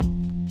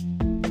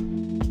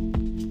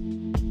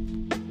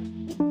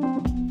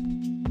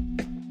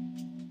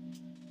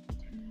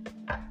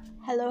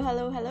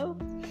Hello.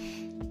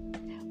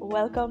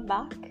 Welcome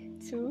back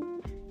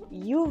to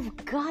You've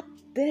Got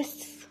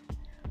This,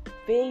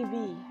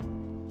 Baby,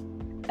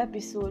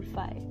 episode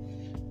 5.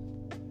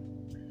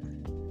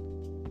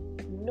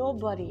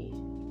 Nobody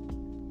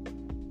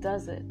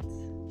does it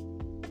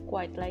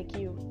quite like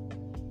you.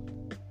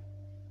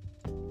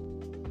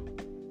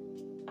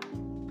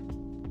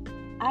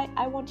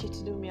 I want you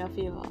to do me a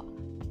favor.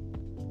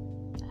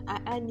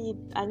 I need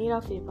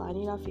a favor.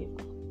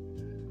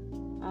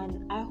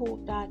 And I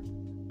hope that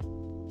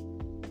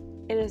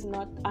it is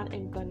not an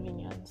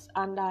inconvenience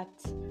and that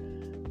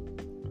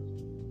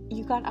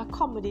you can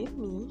accommodate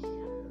me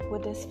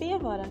with this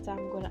favor that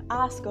I'm going to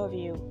ask of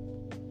you.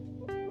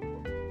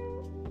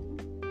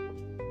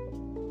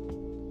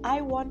 I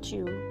want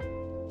you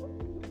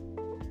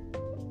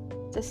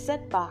to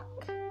sit back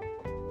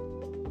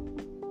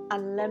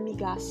and let me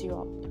gas you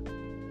up.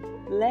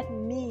 Let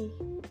me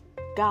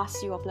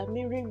gas you up. Let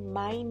me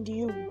remind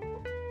you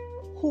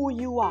who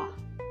you are.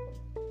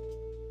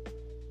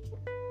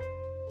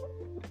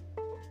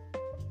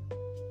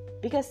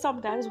 Because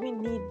sometimes we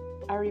need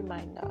a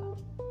reminder.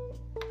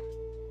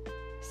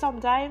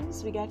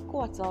 Sometimes we get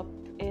caught up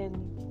in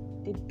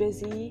the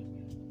busy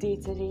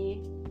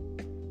day-to-day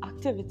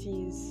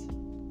activities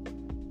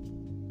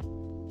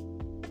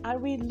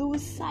and we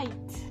lose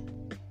sight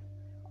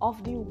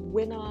of the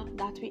winner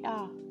that we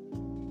are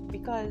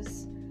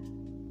because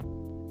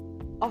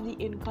of the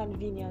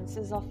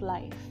inconveniences of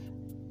life.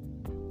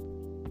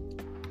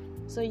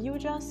 So you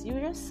just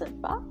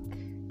sit back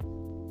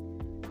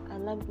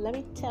and let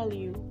me tell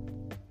you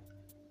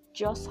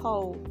just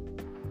how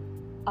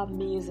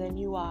amazing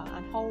you are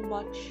and how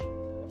much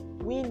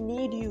we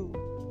need you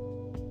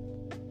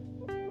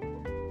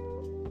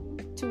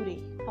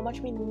today, how much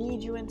we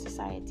need you in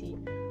society,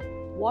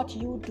 what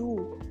you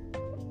do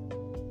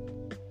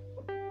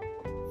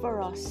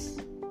for us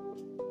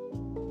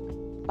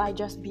by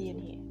just being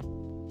here.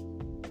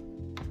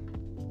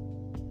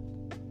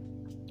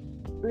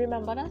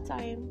 Remember that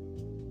time?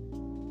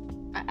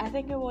 I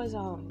think it was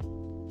a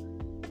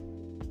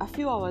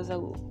few hours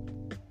ago.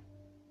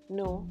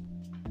 No,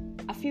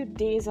 a few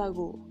days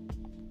ago.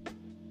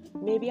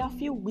 Maybe a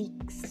few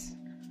weeks.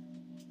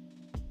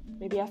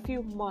 Maybe a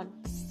few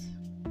months.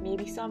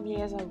 Maybe some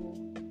years ago.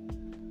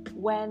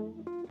 When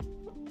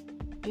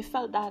you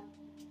felt that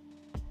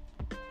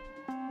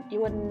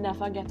you would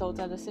never get out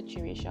of the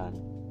situation.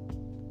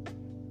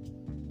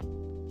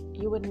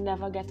 You would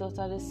never get out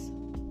of this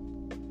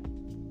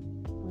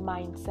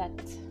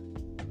mindset.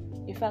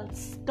 You felt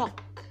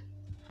stuck.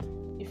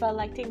 You felt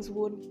like things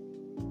weren't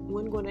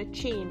going to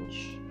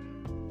change.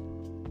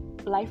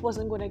 Life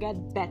wasn't going to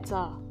get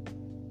better.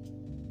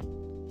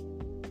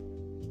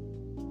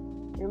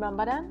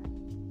 Remember that?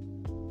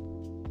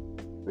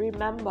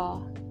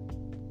 Remember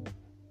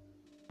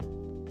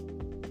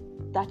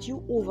that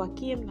you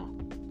overcame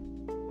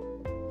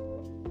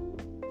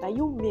that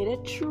you made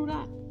it through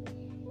that.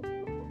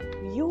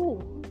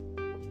 You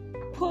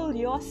pulled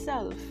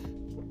yourself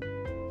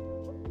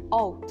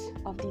out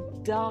of the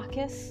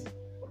darkest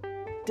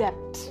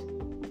depth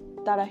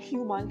that a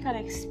human can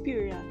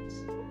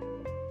experience.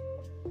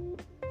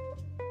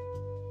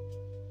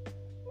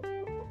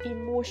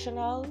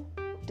 Emotional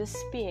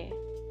despair.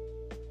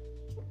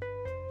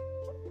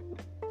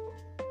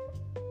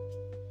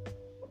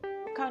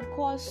 Can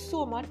cause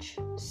so much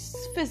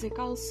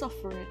physical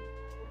suffering.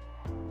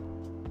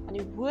 And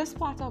the worst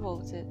part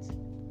about it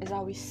is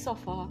that we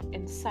suffer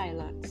in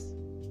silence.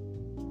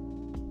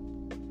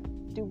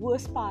 The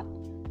worst part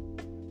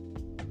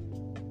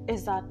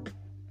is that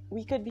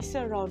we could be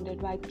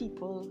surrounded by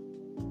people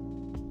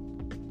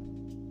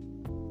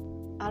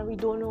and we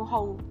don't know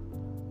how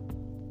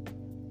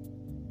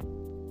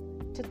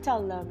to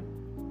tell them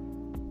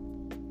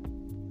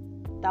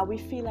that we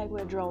feel like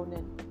we're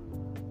drowning,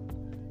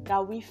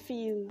 that we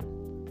feel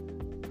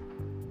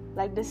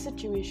like the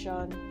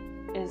situation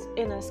is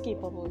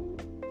inescapable.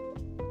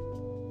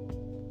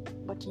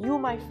 But you,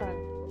 my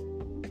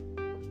friend,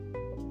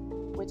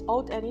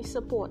 without any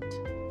support,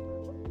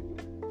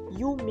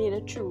 you made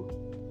it through.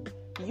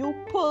 You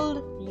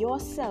pulled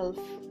yourself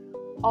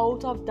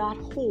out of that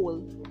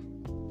hole.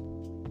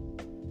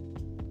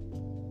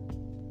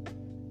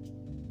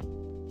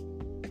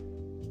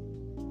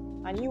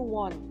 And you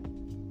won.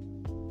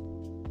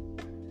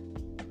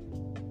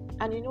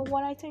 And you know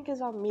what I think is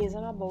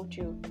amazing about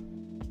you?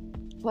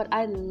 What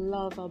I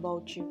love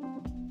about you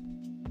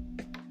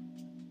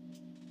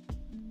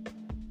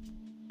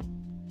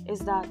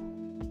is that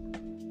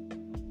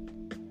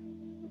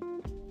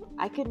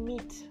I could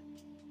meet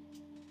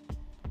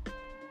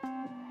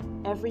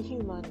every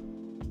human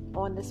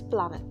on this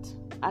planet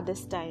at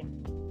this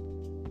time.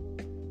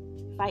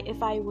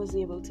 If I was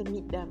able to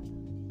meet them,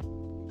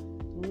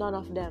 none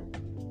of them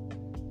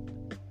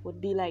would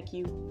be like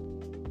you.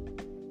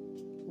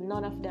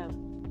 None of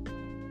them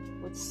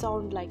would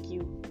sound like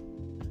you.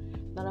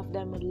 None of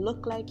them would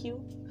look like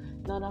you.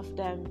 None of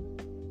them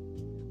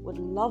would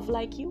love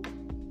like you.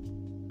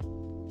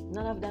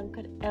 None of them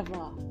could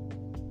ever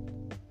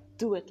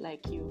do it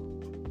like you.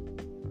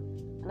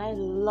 And I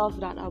love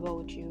that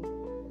about you.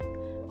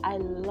 I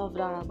love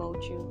that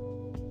about you.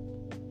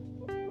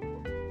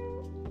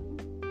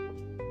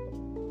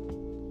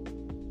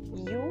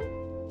 You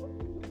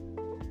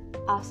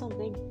are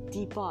something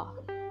deeper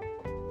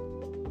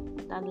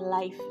than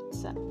life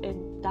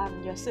and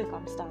than your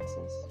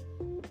circumstances.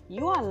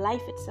 You are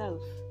life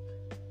itself.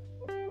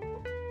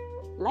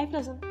 Life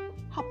doesn't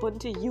happen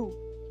to you.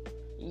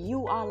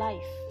 You are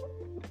life.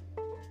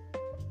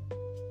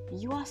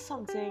 You are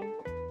something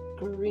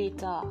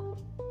greater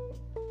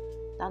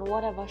than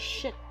whatever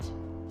shit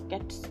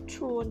gets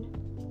thrown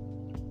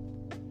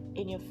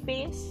in your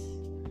face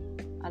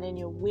and in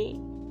your way.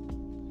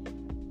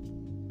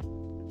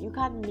 You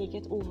can make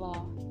it over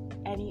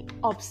any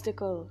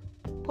obstacle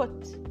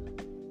put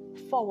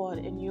forward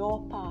in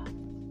your path.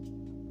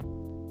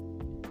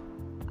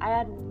 I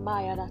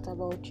admire that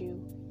about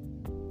you.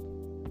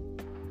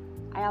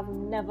 I have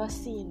never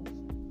seen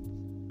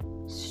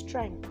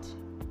strength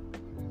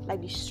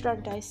like the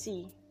strength I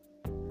see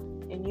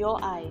in your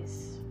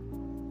eyes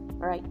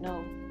right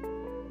now.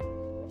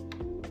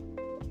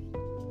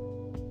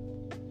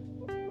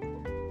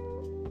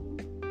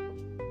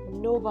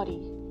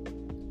 Nobody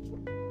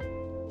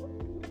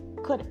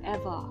could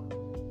ever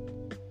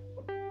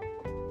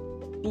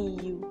be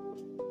you.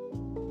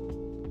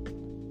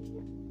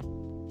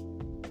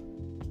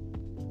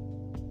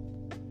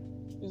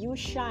 You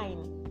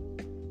shine.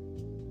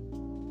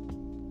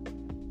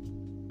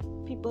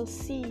 People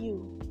see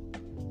you.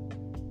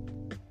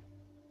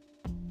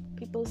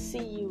 People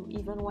see you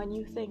even when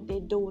you think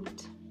they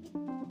don't.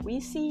 We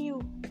see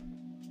you.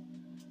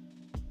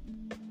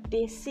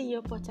 They see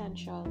your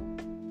potential.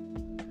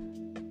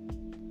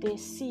 They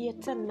see your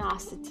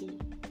tenacity.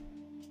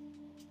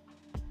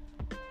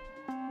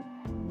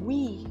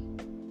 We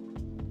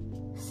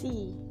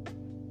see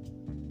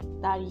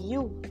that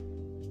you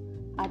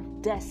are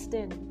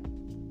destined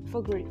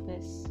for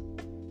greatness.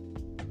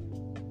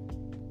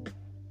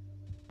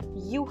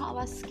 You have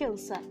a skill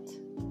set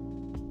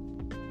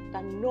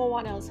that no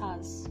one else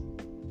has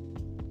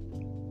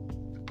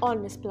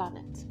on this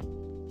planet.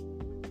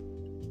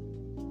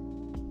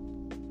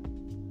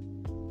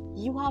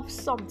 You have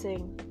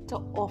something to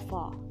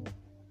offer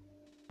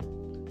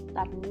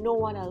that no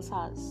one else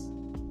has.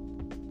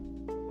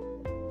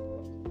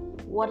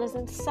 What is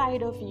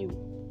inside of you,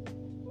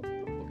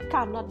 it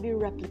cannot be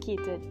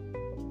replicated.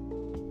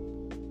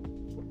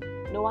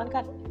 No one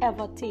can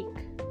ever take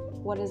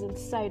what is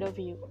inside of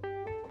you.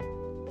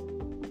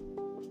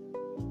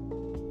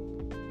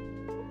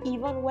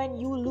 Even when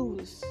you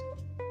lose,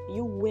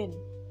 you win.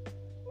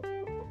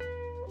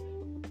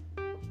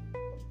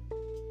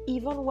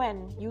 Even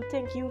when you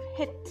think you've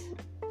hit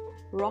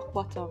rock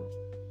bottom,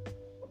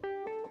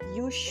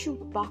 you shoot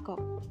back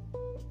up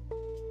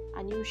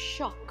and you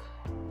shock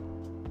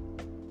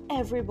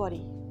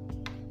everybody.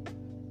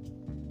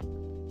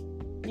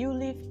 You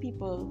leave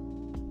people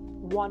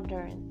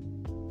wondering,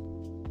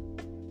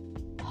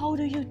 how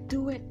do you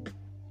do it?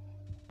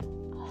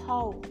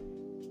 How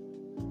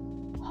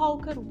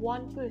could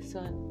one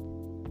person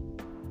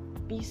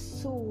be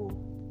so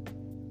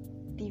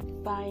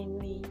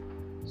divinely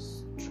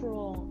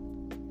strong?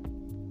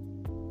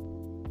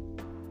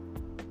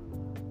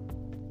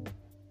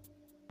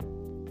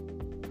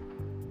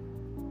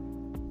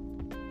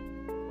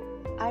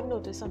 I've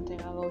noticed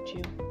something about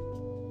you.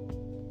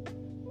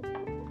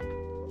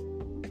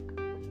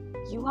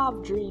 You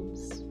have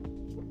dreams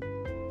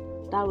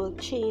that will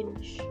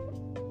change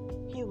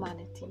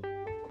humanity.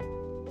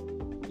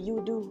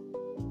 You do.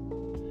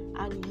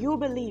 And you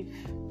believe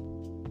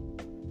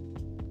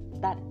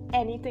that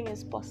anything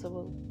is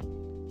possible.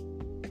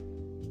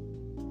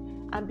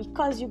 And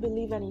because you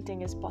believe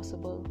anything is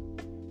possible,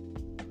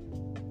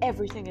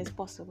 everything is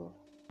possible.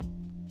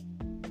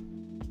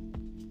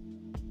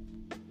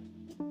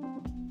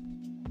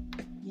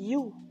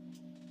 You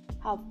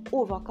have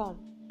overcome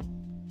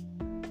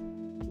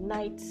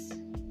nights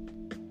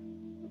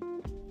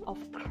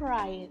of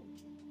crying,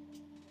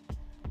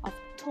 of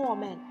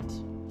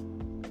torment,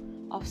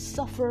 of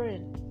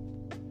suffering,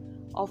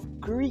 of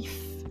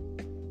grief.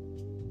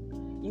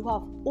 You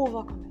have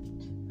overcome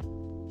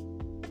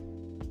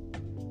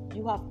it.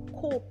 You have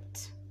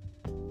coped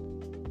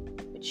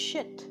with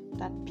shit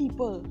that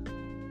people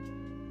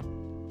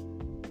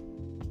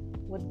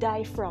would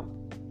die from.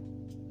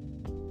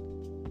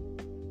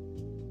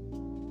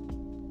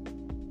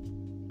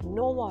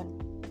 No one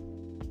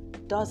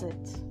does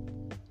it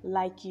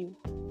like you.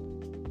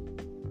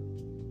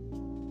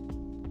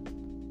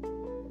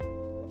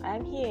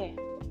 I'm here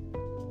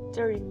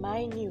to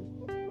remind you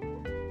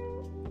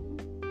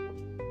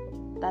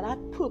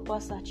that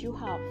purpose that you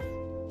have,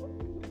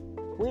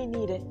 we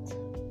need it.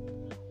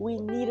 We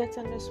need it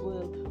in this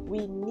world.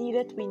 We need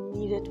it, we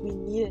need it, we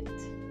need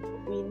it.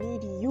 We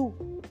need you.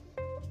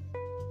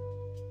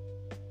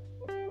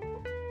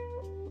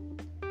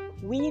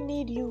 We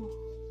need you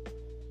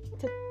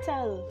to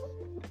tell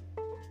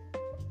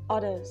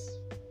others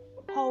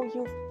how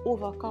you've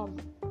overcome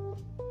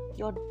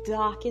your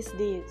darkest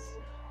days,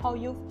 how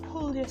you've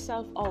pulled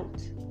yourself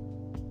out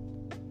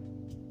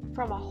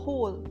from a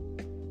hole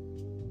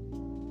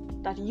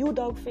that you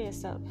dug for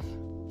yourself,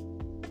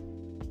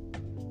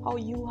 how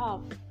you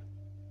have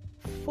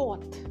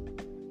fought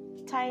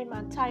time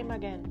and time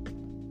again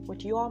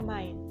with your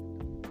mind,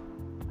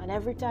 and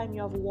every time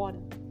you have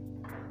won.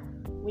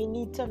 We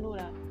need to know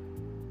that.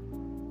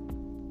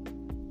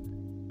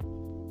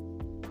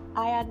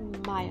 I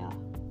admire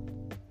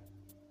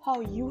how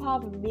you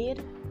have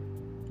made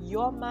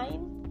your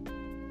mind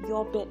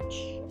your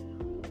bitch.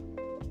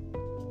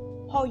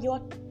 How your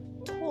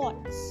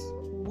thoughts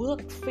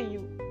work for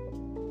you,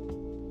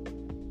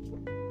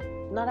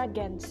 not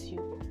against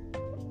you.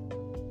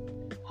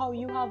 How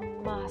you have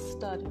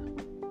mastered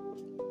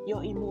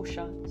your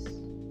emotions.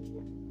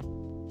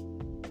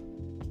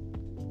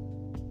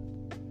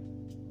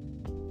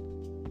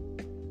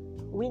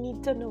 We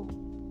need to know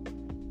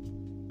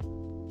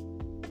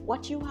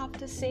what you have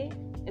to say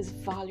is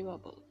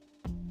valuable.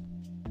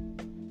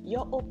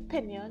 Your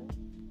opinion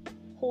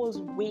holds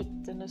weight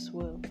in this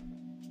world.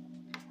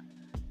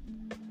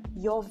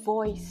 Your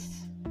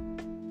voice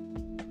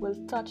will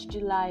touch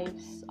the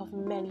lives of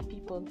many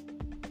people.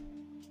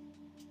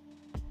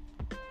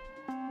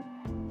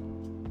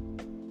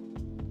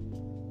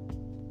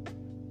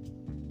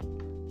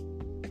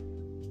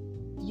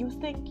 You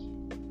think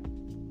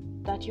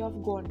that you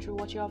have gone through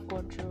what you have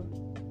gone through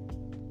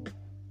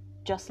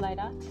just like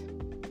that?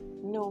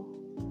 No.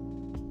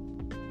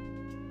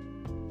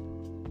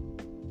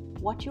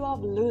 What you have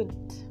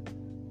learned,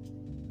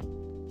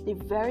 the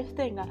very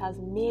thing that has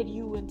made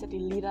you into the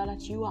leader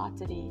that you are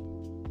today,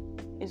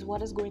 is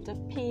what is going to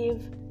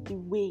pave the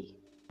way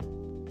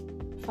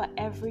for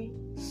every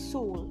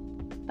soul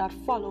that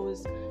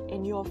follows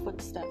in your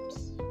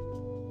footsteps.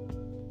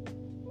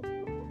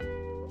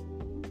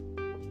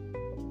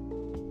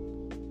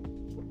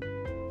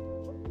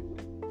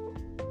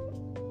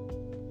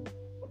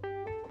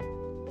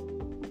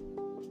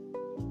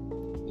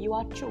 You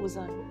are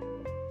chosen.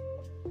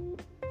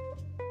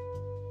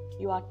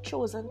 You are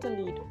chosen to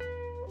lead.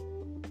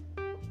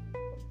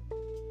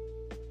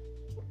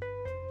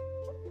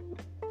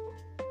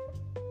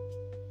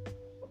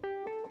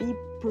 Be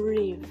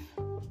brave.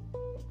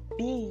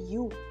 Be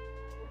you.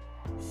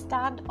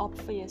 Stand up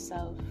for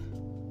yourself.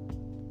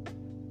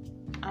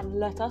 And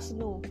let us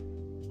know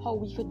how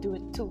we could do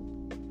it too.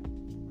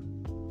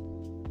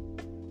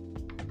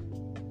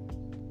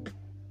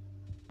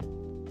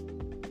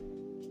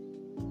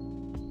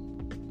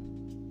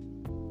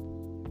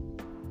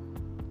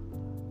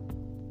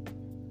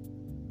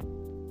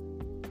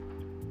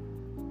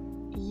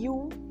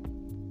 You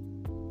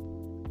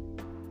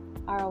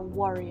are a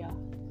warrior.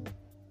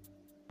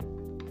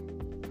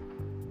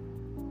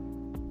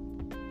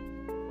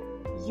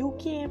 You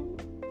came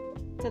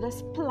to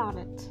this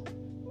planet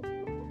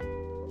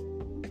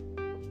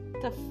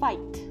to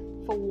fight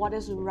for what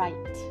is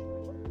right.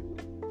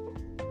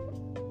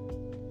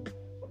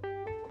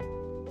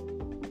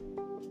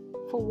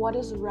 For what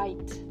is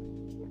right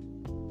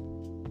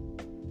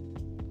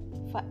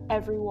for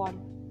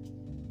everyone,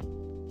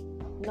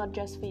 not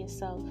just for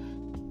yourself.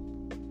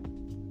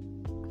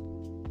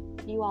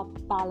 You are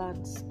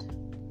balanced.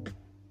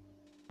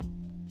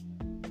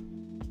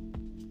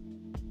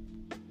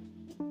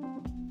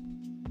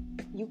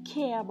 You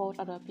care about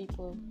other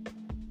people.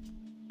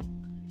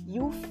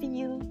 You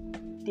feel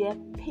their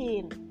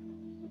pain.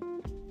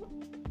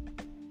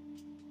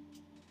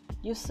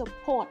 You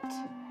support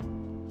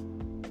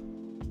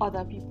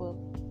other people.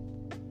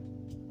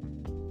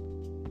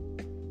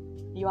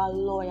 You are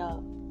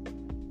loyal.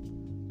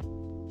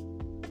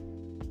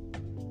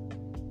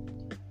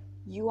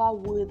 You are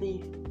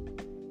worthy.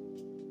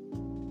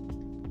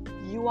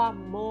 You are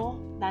more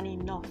than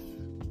enough.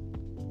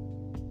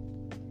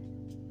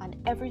 And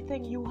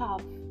everything you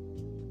have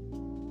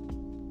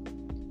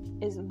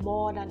is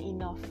more than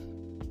enough.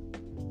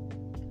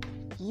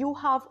 You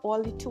have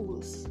all the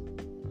tools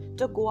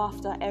to go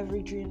after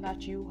every dream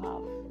that you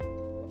have.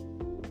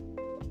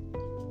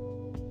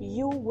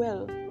 You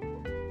will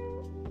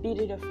be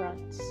the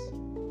difference.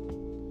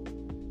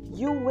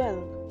 You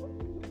will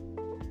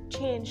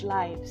change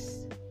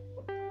lives.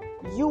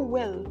 You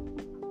will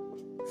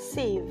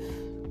save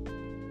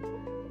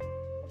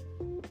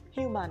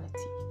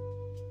humanity.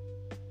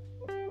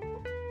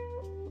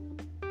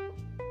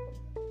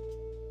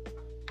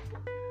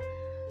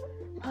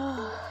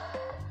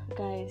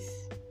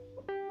 Guys,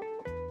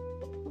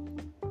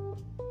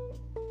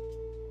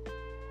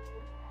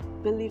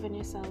 believe in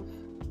yourself.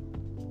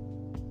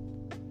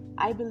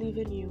 I believe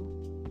in you.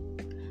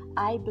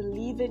 I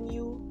believe in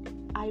you.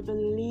 I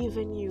believe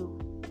in you.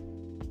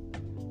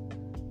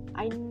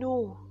 I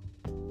know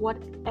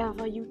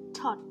whatever you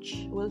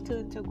touch will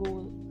turn to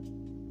gold.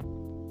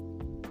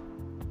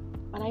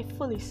 And I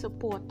fully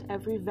support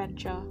every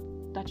venture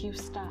that you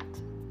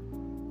start.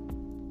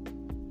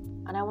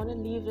 And I want to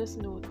leave this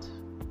note.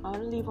 I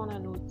want to leave on a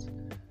note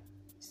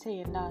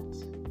saying that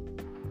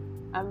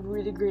I'm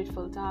really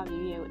grateful to have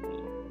you here with me.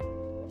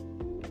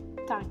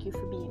 Thank you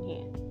for being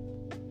here.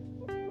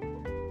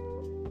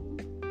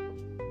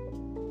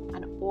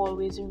 And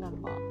always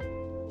remember,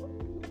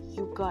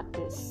 you got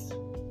this,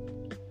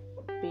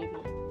 baby.